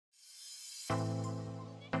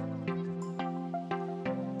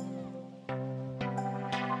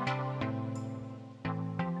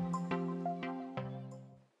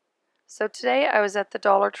So today I was at the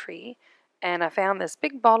Dollar Tree and I found this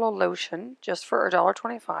big bottle of lotion just for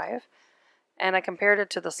 $1.25, and I compared it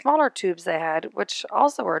to the smaller tubes they had, which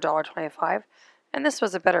also were $1.25, and this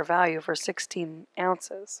was a better value for 16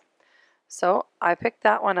 ounces. So I picked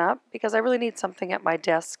that one up because I really need something at my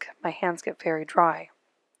desk. My hands get very dry.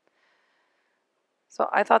 So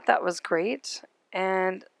I thought that was great,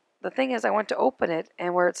 and the thing is I went to open it,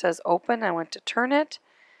 and where it says open, I went to turn it.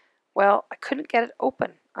 Well, I couldn't get it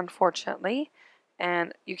open, unfortunately,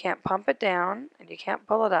 and you can't pump it down and you can't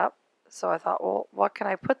pull it up. So I thought, well, what can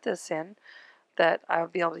I put this in that I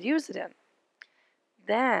would be able to use it in?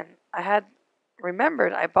 Then I had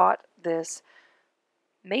remembered I bought this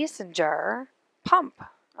mason jar pump.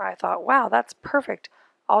 I thought, wow, that's perfect.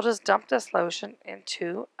 I'll just dump this lotion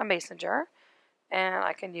into a mason jar and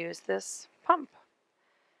I can use this pump.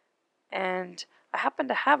 And I happen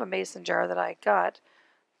to have a mason jar that I got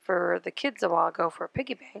for the kids a while ago for a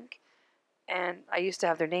piggy bank, and I used to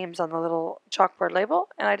have their names on the little chalkboard label,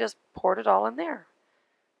 and I just poured it all in there.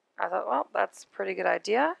 I thought, well, that's a pretty good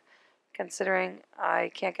idea considering I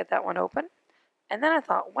can't get that one open. And then I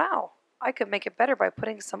thought, wow, I could make it better by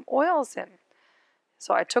putting some oils in.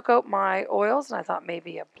 So I took out my oils and I thought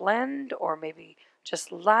maybe a blend or maybe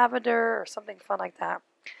just lavender or something fun like that.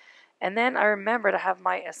 And then I remembered I have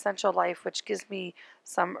my Essential Life, which gives me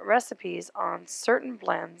some recipes on certain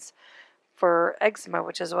blends for eczema,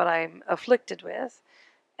 which is what I'm afflicted with.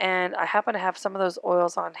 And I happen to have some of those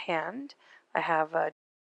oils on hand. I have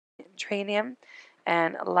geranium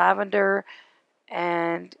and lavender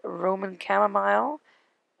and Roman chamomile.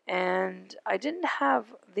 And I didn't have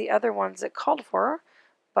the other ones it called for,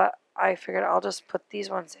 but I figured I'll just put these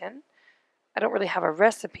ones in. I don't really have a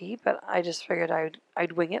recipe, but I just figured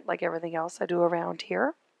I'd wing it like everything else I do around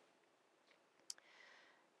here.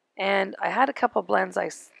 And I had a couple blends I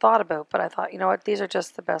thought about, but I thought, you know what, these are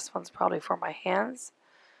just the best ones probably for my hands.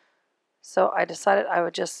 So I decided I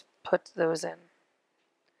would just put those in.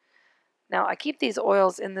 Now I keep these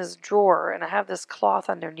oils in this drawer and I have this cloth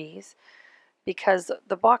underneath because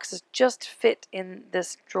the boxes just fit in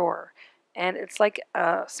this drawer. And it's like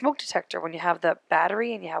a smoke detector when you have the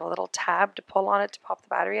battery and you have a little tab to pull on it to pop the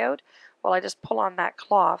battery out. Well, I just pull on that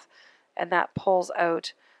cloth and that pulls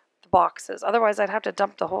out the boxes. Otherwise, I'd have to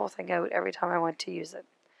dump the whole thing out every time I went to use it.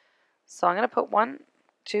 So I'm going to put 1,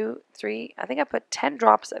 2, 3, I think I put 10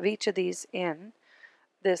 drops of each of these in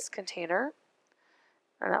this container.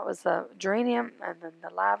 And that was the geranium and then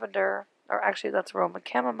the lavender, or actually that's Roman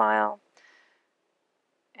chamomile,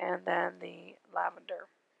 and then the lavender.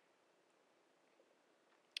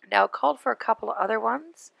 Now it called for a couple of other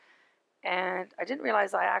ones, and I didn't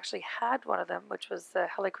realize I actually had one of them, which was the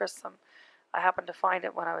helichrysum. I happened to find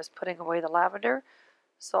it when I was putting away the lavender,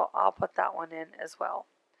 so I'll put that one in as well.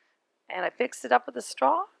 And I mixed it up with a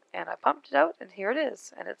straw, and I pumped it out, and here it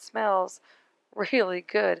is, and it smells really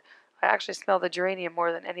good. I actually smell the geranium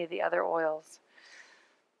more than any of the other oils.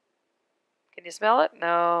 Can you smell it?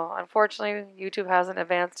 No, unfortunately, YouTube hasn't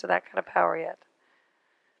advanced to that kind of power yet.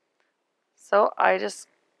 So I just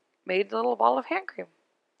made a little bottle of hand cream.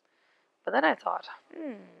 But then I thought,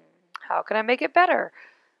 how can I make it better?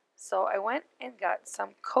 So I went and got some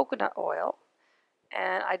coconut oil,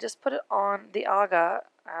 and I just put it on the aga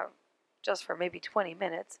just for maybe 20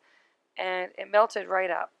 minutes, and it melted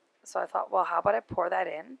right up. So I thought, well, how about I pour that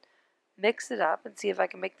in, mix it up, and see if I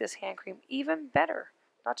can make this hand cream even better,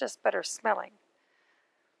 not just better smelling.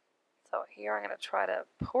 So here I'm going to try to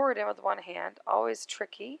pour it in with one hand, always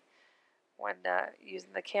tricky when using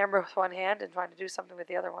the camera with one hand and trying to do something with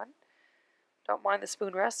the other one. Don't mind the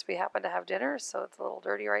spoon rest. We happen to have dinner, so it's a little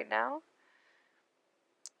dirty right now.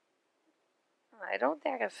 I don't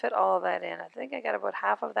think I can fit all of that in. I think I got about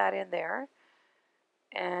half of that in there.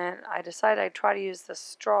 And I decided I'd try to use the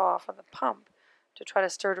straw from the pump to try to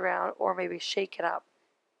stir it around or maybe shake it up.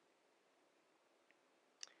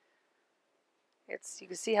 You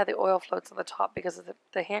can see how the oil floats on the top because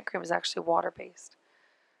the hand cream is actually water-based.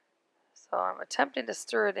 So I'm attempting to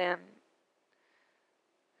stir it in.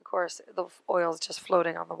 Of course, the oil is just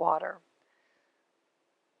floating on the water.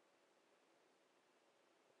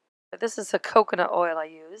 This is the coconut oil I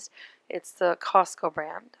used. It's the Costco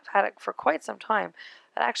brand. I've had it for quite some time.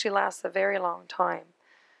 It actually lasts a very long time.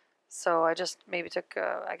 So I just maybe took,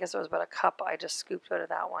 I guess it was about a cup I just scooped out of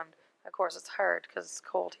that one. Of course, it's hard because it's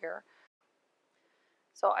cold here.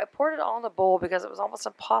 So I poured it all in a bowl because it was almost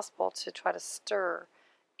impossible to try to stir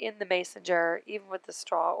in the mason jar, even with the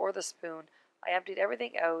straw or the spoon. I emptied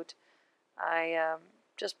everything out. I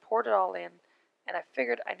just poured it all in, and I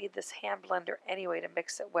figured I need this hand blender anyway to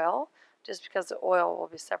mix it well, just because the oil will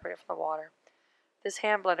be separated from the water. This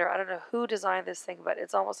hand blender, I don't know who designed this thing, but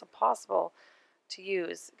it's almost impossible to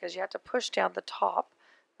use because you have to push down the top.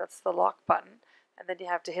 That's the lock button. And then you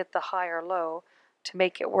have to hit the high or low to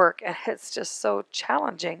make it work. And it's just so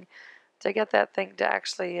challenging to get that thing to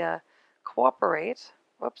actually cooperate.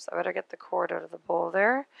 Whoops, I better get the cord out of the bowl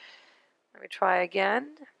there. Let me try again.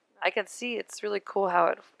 I can see it's really cool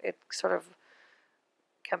how it sort of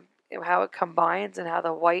how it combines and how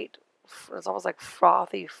the white, it's almost like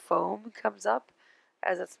frothy foam comes up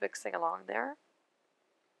as it's mixing along there.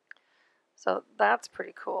 So that's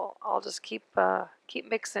pretty cool. I'll just keep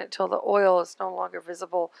mixing it till the oil is no longer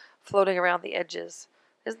visible floating around the edges.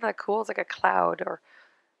 Isn't that cool? It's like a cloud or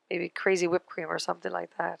maybe crazy whipped cream or something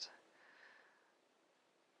like that.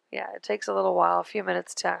 Yeah, it takes a little while, a few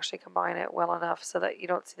minutes to actually combine it well enough so that you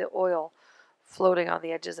don't see the oil floating on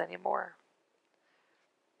the edges anymore.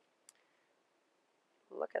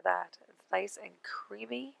 Look at that. It's nice and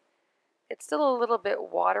creamy. It's still a little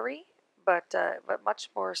bit watery, but much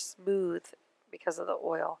more smooth because of the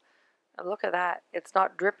oil. And look at that. It's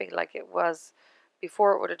not dripping like it was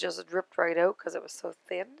before. It would have just dripped right out because it was so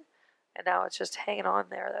thin. And now it's just hanging on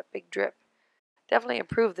there, that big drip. Definitely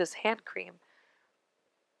improved this hand cream.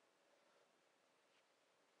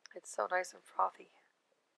 It's so nice and frothy.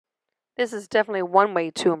 This is definitely one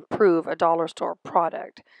way to improve a dollar store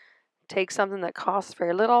product. Take something that costs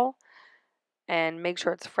very little and make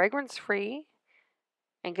sure it's fragrance free,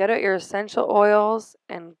 and get out your essential oils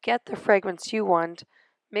and get the fragrance you want,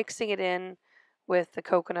 mixing it in with the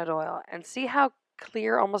coconut oil. And see how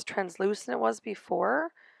clear, almost translucent it was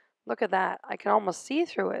before? Look at that. I can almost see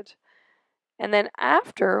through it. And then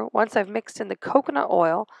after, once I've mixed in the coconut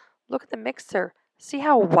oil, look at the mixer. See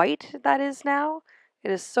how white that is now?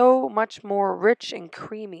 It is so much more rich and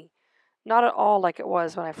creamy. Not at all like it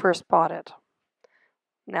was when I first bought it.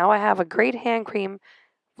 Now I have a great hand cream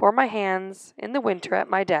for my hands in the winter at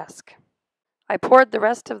my desk. I poured the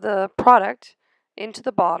rest of the product into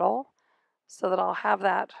the bottle so that I'll have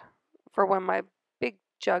that for when my big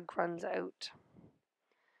jug runs out.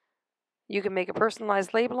 You can make a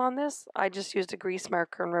personalized label on this. I just used a grease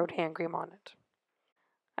marker and wrote hand cream on it.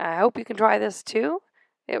 I hope you can try this too.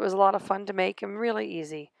 It was a lot of fun to make and really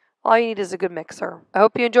easy. All you need is a good mixer. I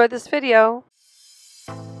hope you enjoyed this video.